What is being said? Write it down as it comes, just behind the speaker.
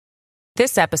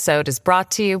This episode is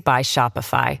brought to you by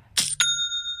Shopify.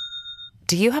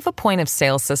 Do you have a point of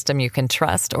sale system you can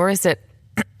trust, or is it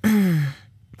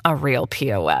a real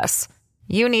POS?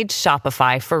 You need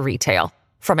Shopify for retail.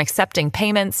 From accepting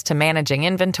payments to managing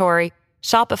inventory,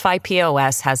 Shopify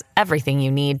POS has everything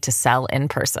you need to sell in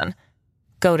person.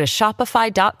 Go to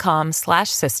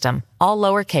shopify.com/system, all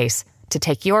lowercase, to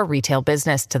take your retail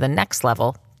business to the next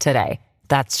level today.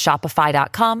 That's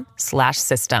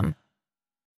shopify.com/system.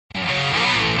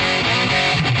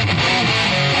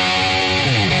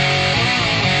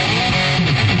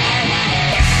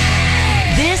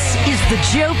 This is the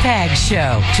Joe Pags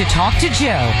Show. To talk to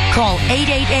Joe, call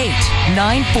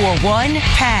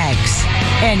 888-941-PAGS.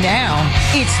 And now,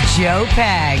 it's Joe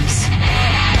Pags.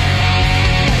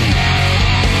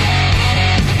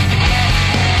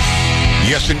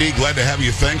 Yes, indeed. Glad to have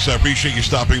you. Thanks. I appreciate you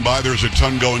stopping by. There's a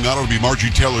ton going on. It'll be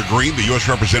Marjorie Taylor Greene, the U.S.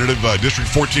 Representative, District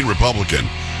 14 Republican.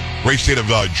 Great state of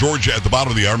Georgia at the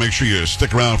bottom of the hour. Make sure you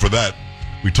stick around for that.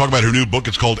 We talk about her new book.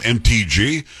 It's called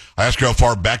MTG. I ask her how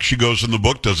far back she goes in the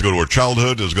book. Does it go to her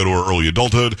childhood? Does it go to her early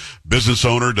adulthood? Business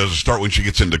owner? Does it start when she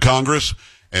gets into Congress?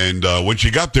 And when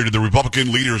she got there, did the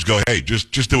Republican leaders go, hey,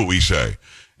 just do what we say?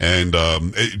 And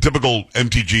typical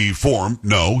MTG form,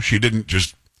 no, she didn't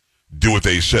just do what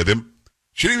they said.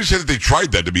 She didn't even say that they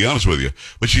tried that, to be honest with you.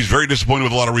 But she's very disappointed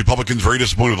with a lot of Republicans, very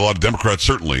disappointed with a lot of Democrats,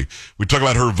 certainly. We talk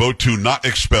about her vote to not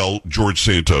expel George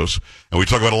Santos, and we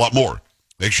talk about a lot more.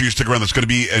 Make sure you stick around. That's going to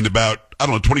be in about,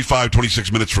 25,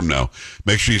 26 minutes from now.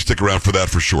 Make sure you stick around for that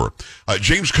for sure.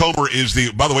 James Comer is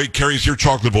by the way, Carrie's your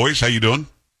chocolate voice. How you doing?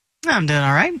 I'm doing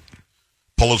all right.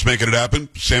 Polo's making it happen.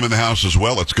 Sam in the house as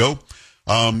well. Let's go.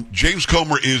 James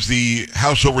Comer is the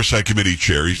House Oversight Committee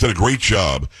chair. He's done a great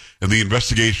job in the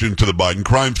investigation to the Biden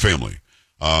crime family.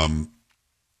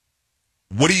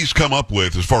 What he's come up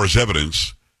with as far as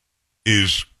evidence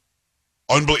is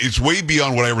it's way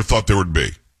beyond what I ever thought there would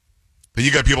be. And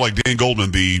you got people like Dan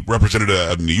Goldman, the representative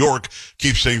out of New York,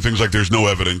 keeps saying things like there's no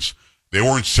evidence. They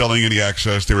weren't selling any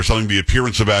access. They were selling the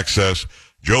appearance of access.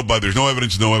 Joe Biden, there's no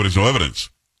evidence, no evidence, no evidence.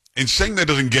 And saying that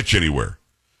doesn't get you anywhere.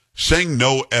 Saying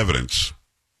no evidence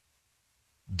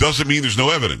doesn't mean there's no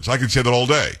evidence. I can say that all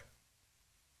day.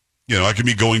 You know, I can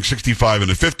be going 65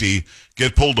 and a 50,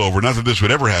 get pulled over. Not that this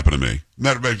would ever happen to me.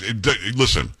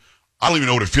 Listen, I don't even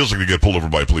know what it feels like to get pulled over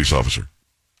by a police officer.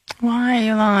 Why are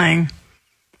you lying?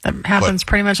 That happens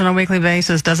pretty much on a weekly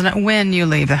basis, doesn't it? When you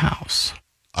leave the house.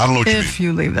 I don't know what you mean. If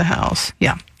you leave the house.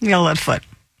 Yeah, you got a lead foot.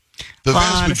 The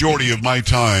vast majority of my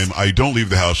time, I don't leave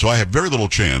the house, so I have very little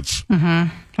chance.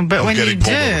 Mm-hmm. But when you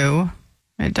do,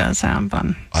 it does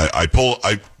happen.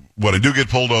 When I do get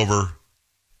pulled over,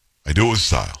 I do it with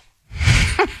style.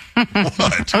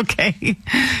 What? Okay.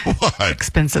 What?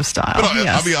 Expensive style. But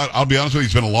yes. I'll be honest with you,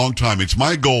 it's been a long time. It's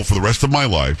my goal for the rest of my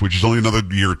life, which is only another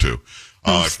year or two,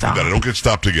 that I don't get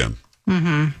stopped again.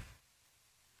 Mm-hmm.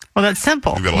 Well, that's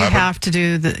simple. You have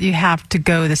to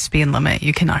go the speed limit.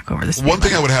 You cannot go over the speed limit. One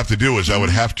thing I would have to do is I would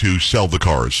have to sell the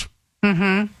cars.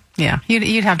 Mm-hmm. Yeah.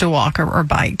 You'd have to walk or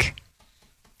bike.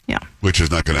 Yeah. Which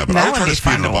is not going to happen. I would try to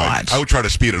speed on a bike. I would try to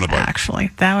speed on a bike. Actually,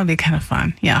 that would be kind of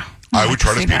fun. Yeah. I would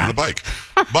try to speed on a bike.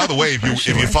 By the way, if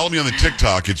you follow me on the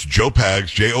TikTok, it's Joe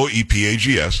Pags,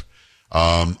 Joepags.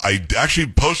 I actually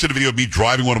posted a video of me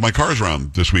driving one of my cars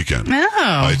around this weekend.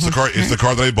 Oh, it's the car. It's the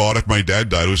car that I bought after my dad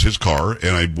died. It was his car,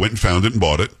 and I went and found it and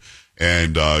bought it,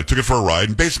 and took it for a ride,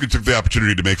 and basically took the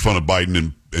opportunity to make fun of Biden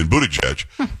and Buttigieg.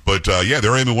 But yeah,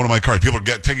 there I am in one of my cars. People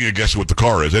are taking a guess at what the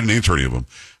car is. I didn't answer any of them,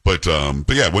 but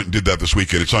yeah, I went and did that this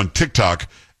weekend. It's on TikTok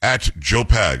at Joe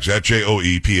Pags, at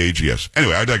Joepags.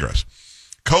 Anyway, I digress.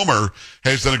 Comer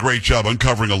has done a great job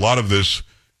uncovering a lot of this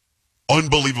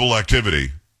unbelievable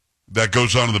activity that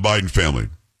goes on in the Biden family,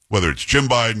 whether it's Jim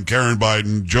Biden, Karen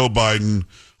Biden, Joe Biden,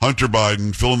 Hunter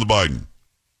Biden, fill in the Biden.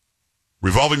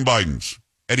 Revolving Bidens.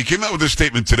 And he came out with this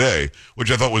statement today, which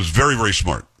I thought was very, very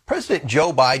smart. President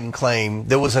Joe Biden claimed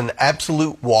there was an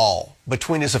absolute wall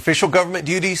between his official government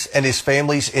duties and his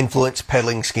family's influence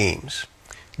peddling schemes.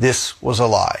 This was a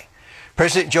lie.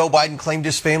 President Joe Biden claimed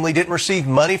his family didn't receive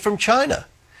money from China.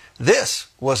 This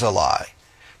was a lie.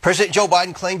 President Joe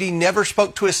Biden claimed he never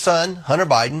spoke to his son, Hunter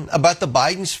Biden, about the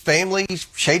Biden's family's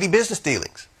shady business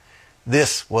dealings.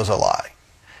 This was a lie.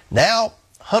 Now,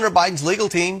 Hunter Biden's legal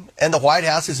team and the White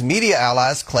House's media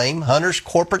allies claim Hunter's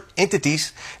corporate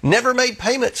entities never made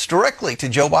payments directly to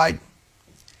Joe Biden.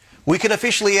 We can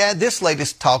officially add this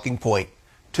latest talking point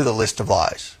to the list of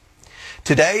lies.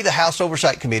 Today, the House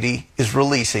Oversight Committee is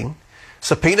releasing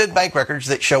subpoenaed bank records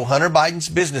that show Hunter Biden's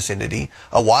business entity,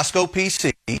 Owasco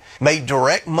PC, made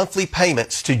direct monthly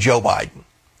payments to Joe Biden.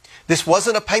 This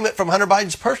wasn't a payment from Hunter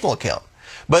Biden's personal account,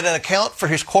 but an account for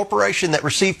his corporation that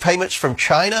received payments from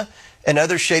China and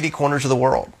other shady corners of the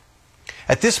world.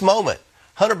 At this moment,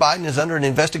 Hunter Biden is under an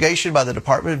investigation by the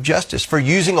Department of Justice for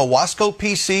using a Wasco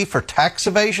PC for tax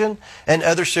evasion and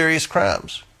other serious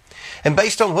crimes. And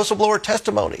based on whistleblower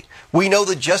testimony, we know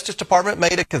the Justice Department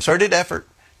made a concerted effort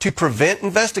to prevent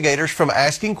investigators from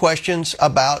asking questions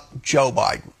about Joe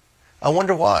Biden. I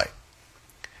wonder why.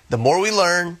 The more we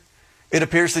learn, it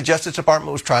appears the Justice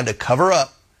Department was trying to cover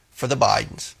up for the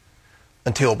Bidens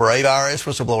until brave IRS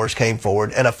whistleblowers came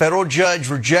forward and a federal judge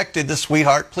rejected the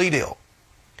sweetheart plea deal.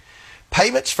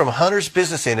 Payments from Hunter's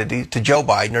business entity to Joe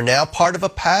Biden are now part of a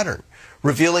pattern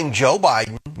revealing Joe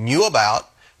Biden knew about,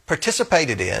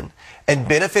 participated in, and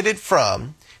benefited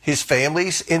from his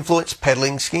family's influence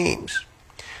peddling schemes.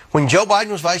 When Joe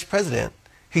Biden was vice president,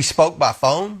 he spoke by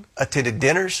phone, attended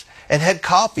dinners, and had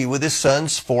coffee with his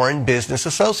son's foreign business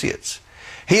associates.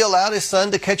 He allowed his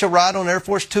son to catch a ride on Air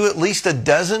Force Two at least a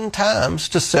dozen times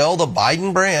to sell the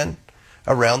Biden brand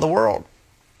around the world.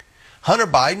 Hunter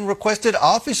Biden requested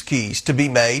office keys to be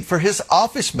made for his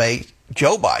office mate,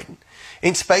 Joe Biden,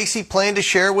 in space he planned to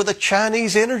share with a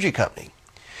Chinese energy company.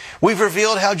 We've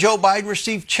revealed how Joe Biden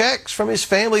received checks from his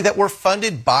family that were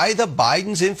funded by the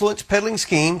Biden's influence peddling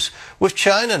schemes with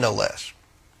China, no less.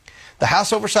 The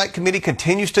House Oversight Committee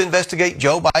continues to investigate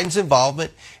Joe Biden's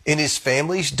involvement in his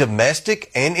family's domestic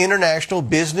and international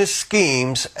business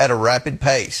schemes at a rapid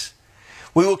pace.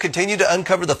 We will continue to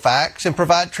uncover the facts and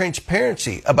provide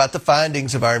transparency about the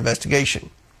findings of our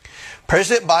investigation.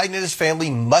 President Biden and his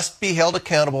family must be held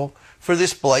accountable for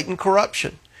this blatant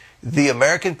corruption. The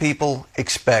American people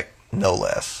expect no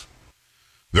less.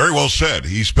 Very well said.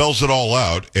 He spells it all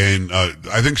out, and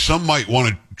I think some might want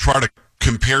to try to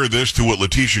compare this to what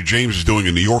Letitia James is doing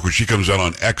in New York when she comes out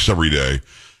on X every day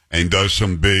and does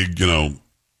some big,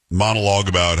 monologue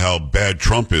about how bad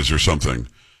Trump is or something.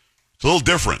 It's a little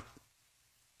different.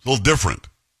 It's a little different.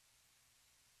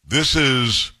 This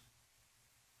is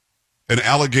an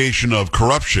allegation of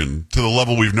corruption to the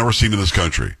level we've never seen in this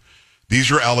country.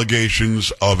 These are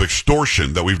allegations of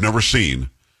extortion that we've never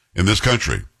seen in this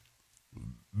country.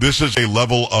 This is a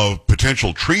level of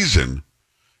potential treason,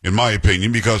 in my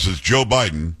opinion, because it's Joe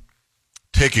Biden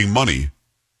taking money,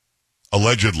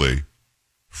 allegedly,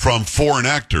 from foreign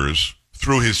actors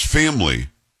through his family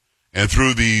and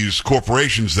through these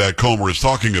corporations that Comer is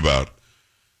talking about,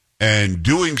 and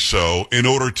doing so in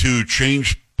order to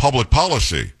change public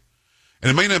policy. And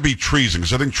it may not be treason,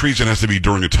 because I think treason has to be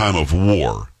during a time of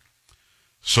war.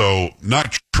 So,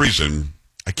 not treason.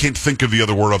 I can't think of the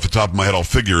other word off the top of my head. I'll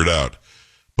figure it out.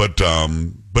 But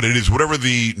it is whatever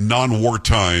the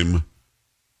non-wartime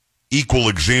equal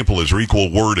example is, or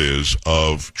equal word is,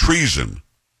 of treason.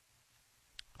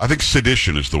 I think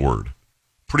sedition is the word.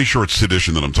 Pretty sure it's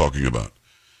sedition that I'm talking about.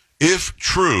 If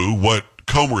true, what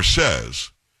Comer says,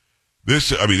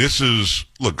 this is,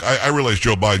 look, I realize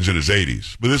Joe Biden's in his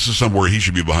 80s, but this is somewhere he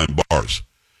should be behind bars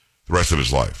the rest of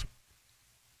his life.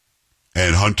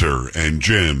 And Hunter and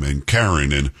Jim and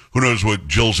Karen and who knows what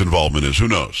Jill's involvement is, who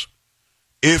knows.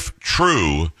 If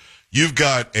true, you've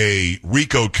got a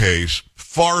RICO case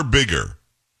far bigger,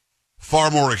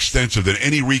 far more extensive than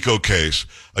any RICO case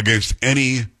against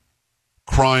any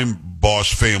crime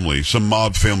boss family, some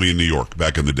mob family in New York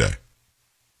back in the day.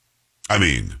 I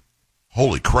mean,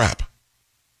 holy crap.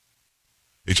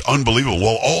 It's unbelievable.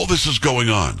 Well, all this is going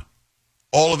on.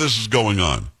 All of this is going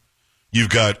on. You've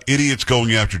got idiots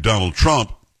going after Donald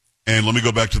Trump. And let me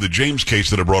go back to the James case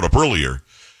that I brought up earlier.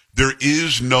 There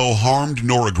is no harmed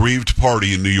nor aggrieved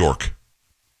party in New York.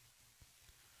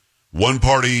 One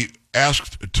party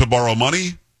asked to borrow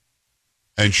money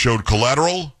and showed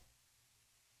collateral.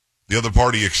 The other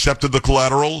party accepted the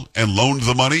collateral and loaned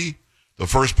the money. The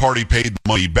first party paid the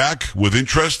money back with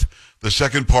interest. The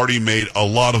second party made a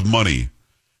lot of money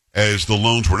as the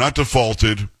loans were not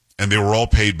defaulted and they were all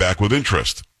paid back with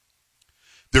interest.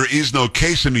 There is no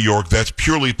case in New York that's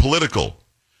purely political.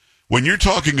 When you're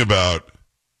talking about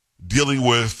dealing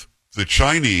with the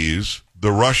Chinese,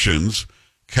 the Russians,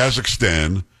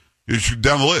 Kazakhstan,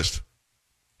 down the list,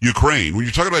 Ukraine, when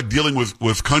you're talking about dealing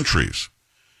with countries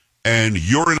and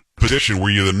you're in a position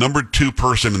where you're the number 2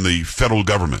 person in the federal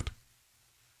government,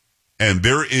 and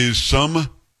there's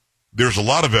a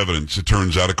lot of evidence, it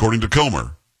turns out, according to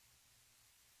Comer,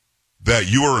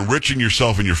 that you are enriching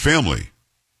yourself and your family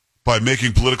by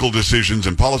making political decisions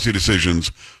and policy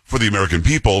decisions for the American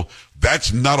people.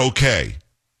 That's not okay.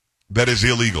 That is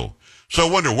illegal. So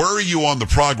I wonder, where are you on the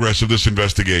progress of this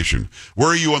investigation? Where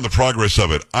are you on the progress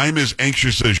of it? I'm as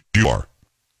anxious as you are.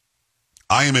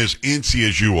 I am as antsy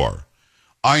as you are.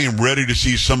 I am ready to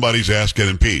see somebody's ass get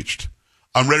impeached.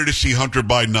 I'm ready to see Hunter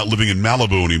Biden not living in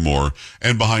Malibu anymore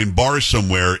and behind bars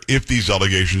somewhere if these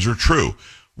allegations are true.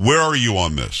 Where are you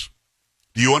on this?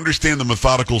 Do you understand the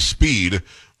methodical speed,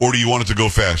 or do you want it to go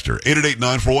faster?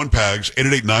 888-941-PAGS,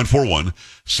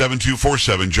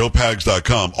 888-941-7247,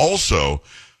 joepags.com. Also,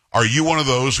 are you one of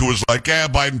those who was like,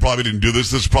 Biden probably didn't do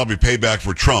this. This is probably payback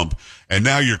for Trump. And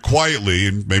now you're quietly,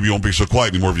 and maybe you won't be so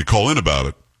quiet anymore if you call in about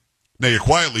it. Now you're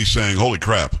quietly saying, holy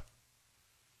crap.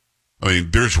 I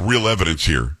mean, there's real evidence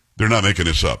here. They're not making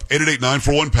this up.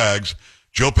 888-941-PAGS,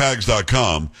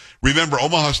 joepags.com. Remember,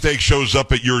 Omaha Steak shows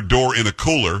up at your door in a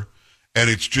cooler, and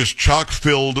it's just chock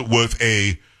filled with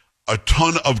a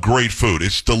ton of great food.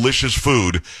 It's delicious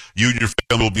food you and your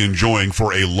family will be enjoying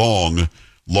for a long,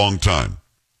 long time.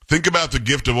 Think about the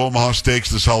gift of Omaha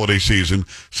Steaks this holiday season.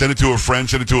 Send it to a friend,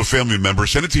 send it to a family member,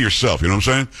 send it to yourself. You know what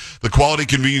I'm saying? The quality,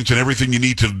 convenience, and everything you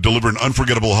need to deliver an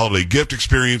unforgettable holiday gift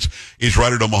experience is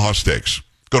right at Omaha Steaks.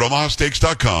 Go to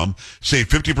omahasteaks.com, save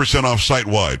 50% off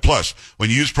site-wide. Plus, when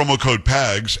you use promo code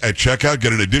PAGS at checkout,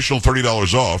 get an additional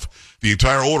 $30 off the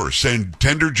entire order. Send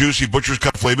tender, juicy butcher's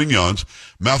cut filet mignons,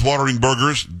 mouth-watering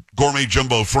burgers, gourmet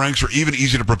jumbo franks, or even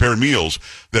easy-to-prepare meals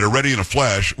that are ready in a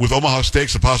flash. With Omaha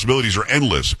Steaks, the possibilities are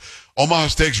endless. Omaha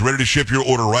Steaks is ready to ship your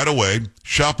order right away.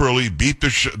 Shop early, beat the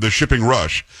shipping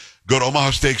rush. Go to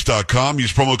omahasteaks.com,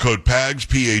 use promo code PAGS,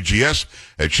 P-A-G-S,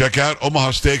 at checkout. Omaha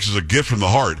Steaks is a gift from the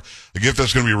heart, a gift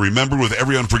that's going to be remembered with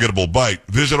every unforgettable bite.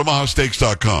 Visit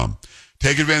omahasteaks.com.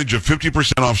 Take advantage of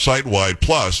 50% off site-wide,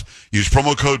 plus use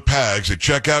promo code PAGS at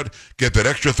checkout. Get that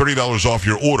extra $30 off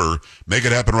your order. Make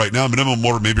it happen right now. Minimum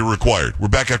order may be required. We're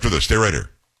back after this. Stay right here.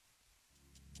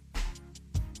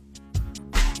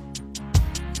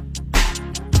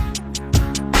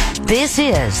 This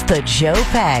is the Joe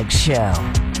Pags Show.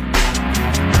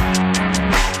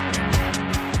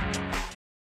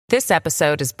 This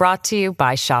episode is brought to you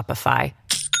by Shopify.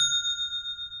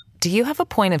 Do you have a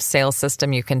point of sale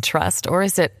system you can trust, or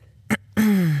is it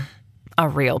a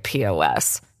real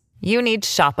POS? You need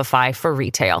Shopify for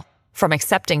retail. From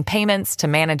accepting payments to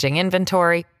managing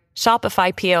inventory,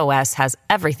 Shopify POS has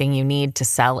everything you need to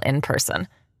sell in person.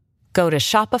 Go to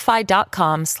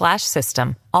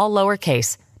shopify.com/system, all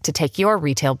lowercase, to take your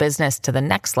retail business to the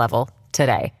next level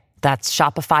today. That's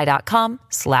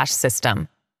shopify.com/system.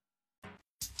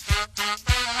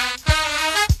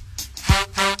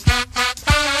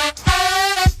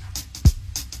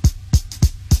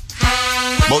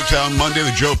 Motown Monday,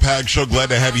 the Joe Pags Show. Glad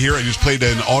to have you here. I just played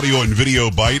an audio and video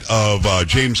bite of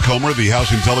James Comer, the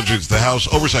House Intelligence, the House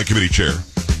Oversight Committee chair.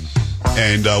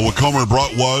 And what Comer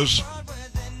brought was,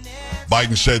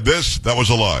 Biden said this, that was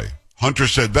a lie. Hunter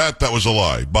said that was a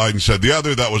lie. Biden said the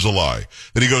other, that was a lie.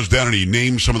 Then he goes down and he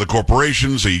names some of the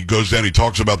corporations. He goes down, he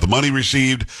talks about the money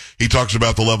received. He talks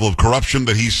about the level of corruption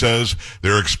that he says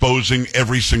they're exposing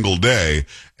every single day.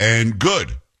 And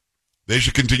good. They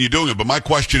should continue doing it. But my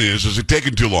question is it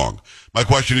taking too long? My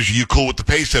question is, are you cool with the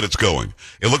pace that it's going?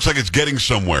 It looks like it's getting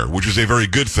somewhere, which is a very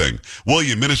good thing.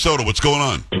 William, Minnesota, what's going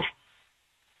on?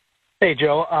 Hey,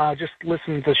 Joe. Just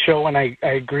listening to the show, and I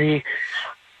agree.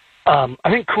 I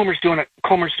think Comer's doing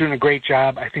a great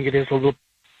job. I think it is a little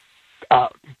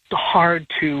hard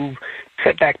to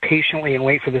sit back patiently and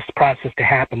wait for this process to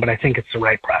happen, but I think it's the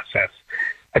right process.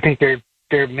 I think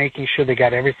they're making sure they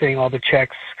got everything, all the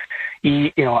checks,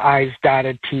 I's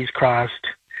dotted, T's crossed,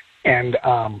 and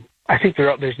I think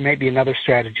there's maybe another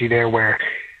strategy there where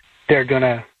they're going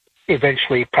to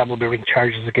eventually probably bring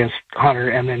charges against Hunter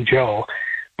and then Joe,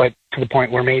 but to the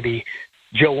point where maybe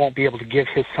Joe won't be able to give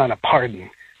his son a pardon.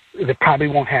 That probably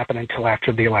won't happen until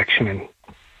after the election in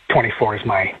 24 is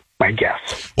my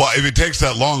guess. Well, if it takes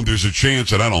that long, there's a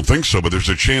chance, and I don't think so, but there's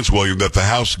a chance, William, that the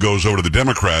House goes over to the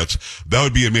Democrats. That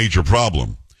would be a major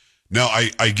problem. Now,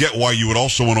 I get why you would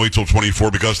also want to wait till 24,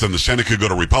 because then the Senate could go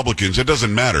to Republicans. It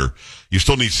doesn't matter. You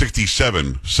still need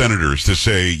 67 senators to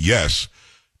say yes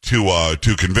to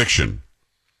conviction.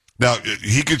 Now,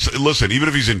 he could listen. Even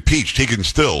if he's impeached, he could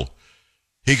still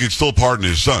pardon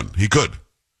his son. He could.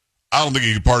 I don't think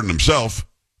he could pardon himself.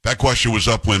 That question was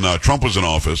up when Trump was in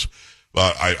office.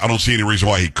 I don't see any reason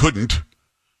why he couldn't,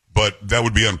 but that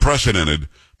would be unprecedented.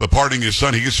 But pardoning his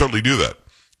son, he could certainly do that.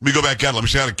 Let me go back out. Let me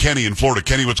say hi to Kenny in Florida.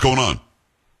 Kenny, what's going on?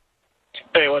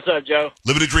 Hey, what's up, Joe?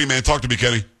 Living a dream, man. Talk to me,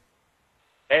 Kenny.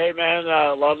 Hey, man,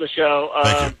 love the show.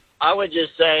 Thank you. I would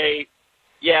just say,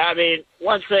 yeah, I mean,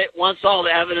 once all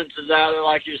the evidence is out there,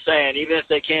 like you're saying, even if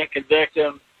they can't convict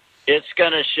him, it's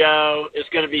going to show. It's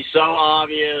going to be so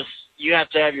obvious. You have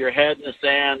to have your head in the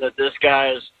sand that this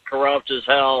guy is corrupt as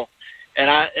hell.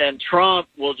 And Trump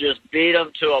will just beat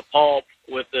him to a pulp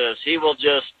with this. He will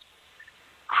just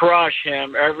crush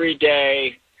him every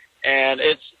day. And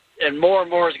and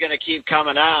more is going to keep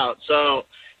coming out. So,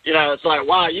 it's like,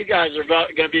 wow, you guys are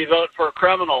going to be voting for a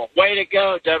criminal. Way to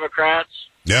go, Democrats.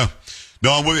 Yeah.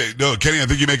 No, I'm with you. No, Kenny, I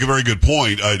think you make a very good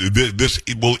point. This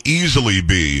will easily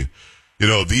be,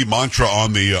 the mantra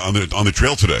on the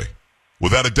trail today,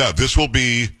 without a doubt. This will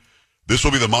be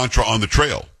the mantra on the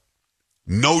trail,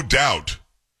 no doubt.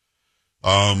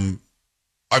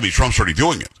 Trump's already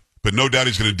doing it, but no doubt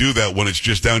he's going to do that when it's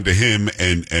just down to him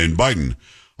and Biden.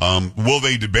 Will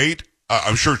they debate?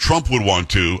 I'm sure Trump would want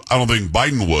to. I don't think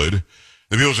Biden would.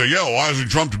 And people say, yeah, well, why isn't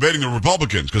Trump debating the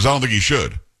Republicans? Because I don't think he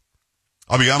should.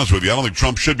 I'll be honest with you. I don't think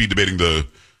Trump should be debating the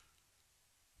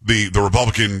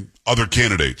Republican other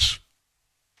candidates.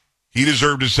 He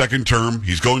deserved his second term.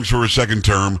 He's going through his second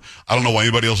term. I don't know why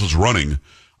anybody else is running.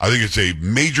 I think it's a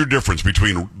major difference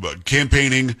between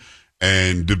campaigning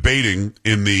and debating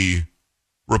in the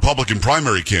Republican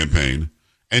primary campaign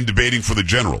and debating for the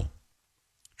general.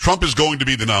 Trump is going to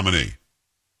be the nominee.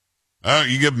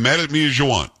 You get mad at me as you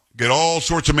want. Get all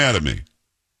sorts of mad at me.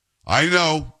 I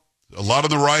know a lot on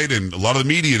the right and a lot of the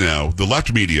media now, the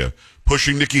left media,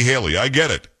 pushing Nikki Haley. I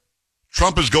get it.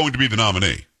 Trump is going to be the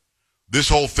nominee. This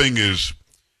whole thing is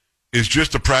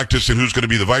just a practice in who's going to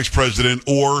be the vice president,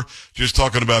 or just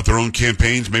talking about their own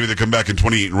campaigns. Maybe they come back in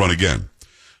 28 and run again.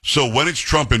 So when it's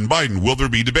Trump and Biden, will there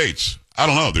be debates? I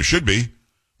don't know. There should be,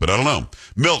 but I don't know.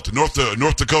 Milt, North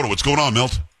Dakota. What's going on,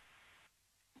 Milt?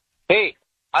 Hey,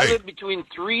 I live between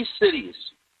three cities,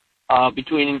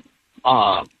 between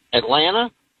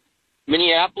Atlanta,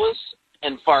 Minneapolis,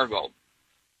 and Fargo.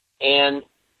 And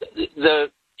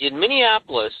in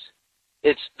Minneapolis,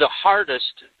 it's the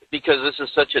hardest because this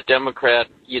is such a Democrat,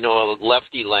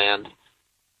 lefty land.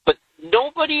 But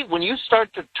nobody, when you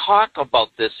start to talk about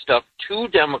this stuff to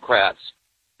Democrats,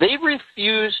 they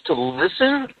refuse to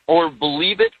listen or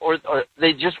believe it, or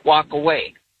they just walk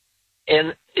away.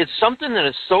 And it's something that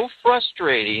is so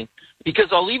frustrating because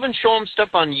I'll even show them stuff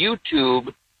on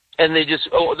YouTube and they just,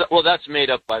 that's made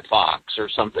up by Fox or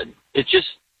something. It's just,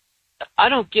 I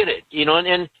don't get it,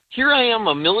 and here I am,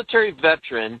 a military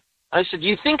veteran. I said, do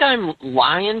you think I'm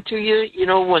lying to you,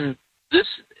 when this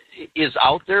is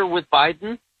out there with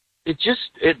Biden?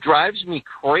 It drives me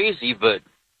crazy, but,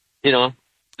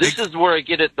 this is where I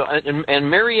get it. And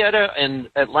Marietta and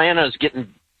Atlanta is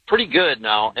getting pretty good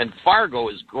now, and Fargo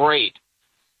is great.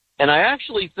 And I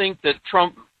actually think that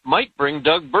Trump might bring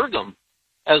Doug Burgum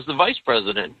as the vice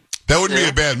president. That wouldn't be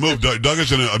a bad move. Doug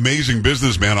is an amazing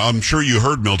businessman. I'm sure you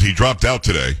heard, Milt, he dropped out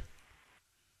today.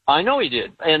 I know he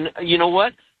did. And you know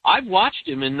what? I've watched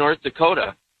him in North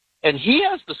Dakota, and he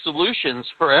has the solutions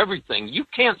for everything. You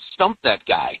can't stump that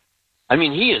guy. I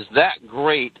mean, he is that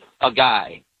great a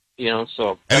guy.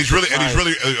 So. And he's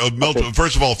really, Milt,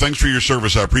 first of all, thanks for your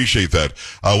service. I appreciate that.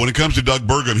 When it comes to Doug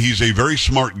Burgum, he's a very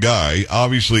smart guy,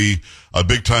 obviously a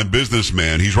big-time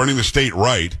businessman. He's running the state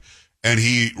right, and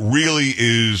he really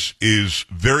is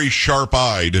very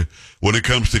sharp-eyed when it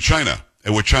comes to China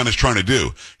and what China's trying to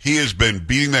do. He has been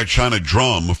beating that China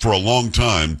drum for a long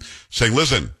time, saying,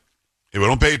 listen, if we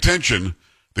don't pay attention,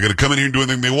 they're going to come in here and do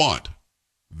anything they want.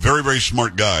 Very, very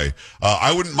smart guy.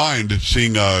 I wouldn't mind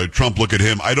seeing Trump look at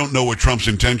him. I don't know what Trump's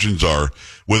intentions are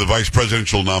with a vice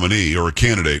presidential nominee or a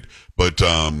candidate, but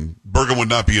Burgum would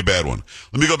not be a bad one.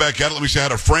 Let me go back at it. Let me say hi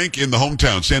to Frank in the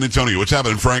hometown, San Antonio. What's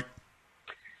happening, Frank?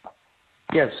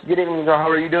 Yes. Good evening, Joe. How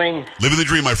are you doing? Living the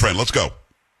dream, my friend. Let's go.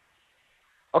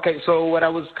 Okay, so what I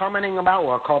was commenting about,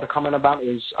 or I called to comment about,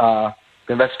 is the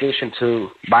investigation to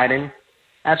Biden.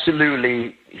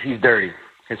 Absolutely, he's dirty.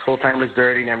 His whole family is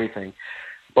dirty and everything.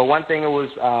 But one thing I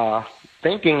was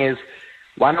thinking is,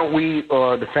 why don't we,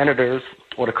 or the senators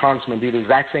or the congressmen, do the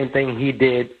exact same thing he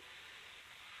did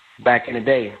back in the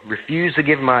day? Refuse to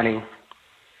give money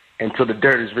until the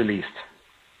dirt is released.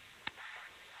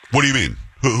 What do you mean?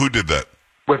 Who did that?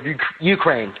 With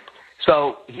Ukraine.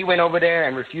 So he went over there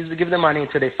and refused to give the money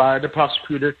until they fired the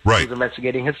prosecutor who was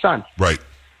investigating his son. Right.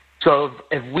 So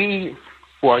if we,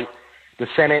 or the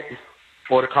Senate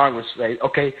or the Congress, say,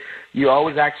 okay, you're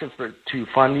always asking to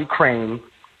fund Ukraine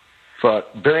for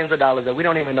billions of dollars that we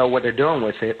don't even know what they're doing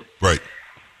with it. Right.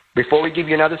 Before we give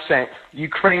you another cent,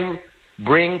 Ukraine,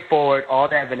 bring forward all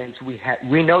the evidence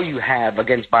we know you have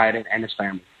against Biden and his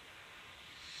family.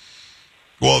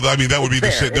 Well, I mean, that would be the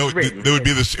same.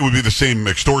 It would be the same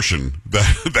extortion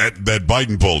that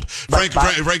Biden pulled. Frank,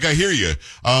 I hear you.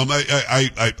 I'm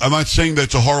not saying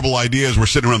that's a horrible idea as we're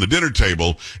sitting around the dinner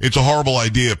table. It's a horrible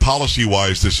idea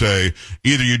policy-wise to say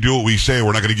either you do what we say or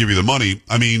we're not going to give you the money.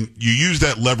 I mean, you use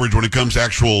that leverage when it comes to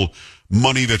actual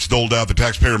money that's doled out, the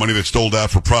taxpayer money that's doled out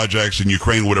for projects in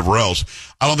Ukraine, whatever else.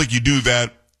 I don't think you do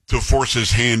that to force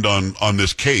his hand on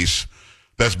this case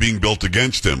that's being built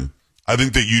against him. I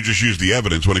think that you just use the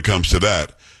evidence when it comes to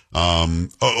that. By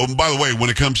the way, when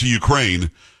it comes to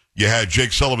Ukraine, you had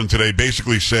Jake Sullivan today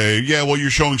basically say, yeah, well, you're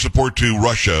showing support to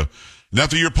Russia. Not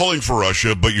that you're pulling for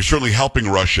Russia, but you're certainly helping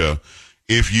Russia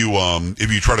if you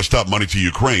try to stop money to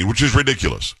Ukraine, which is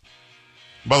ridiculous.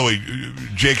 By the way,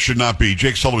 Jake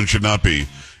Sullivan should not be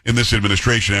in this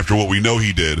administration after what we know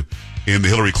he did in the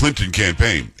Hillary Clinton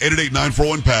campaign.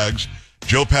 888-941-PAGS,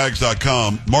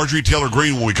 joepags.com. Marjorie Taylor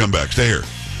Greene when we come back. Stay here.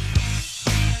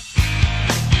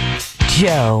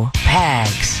 Joe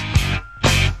Pags.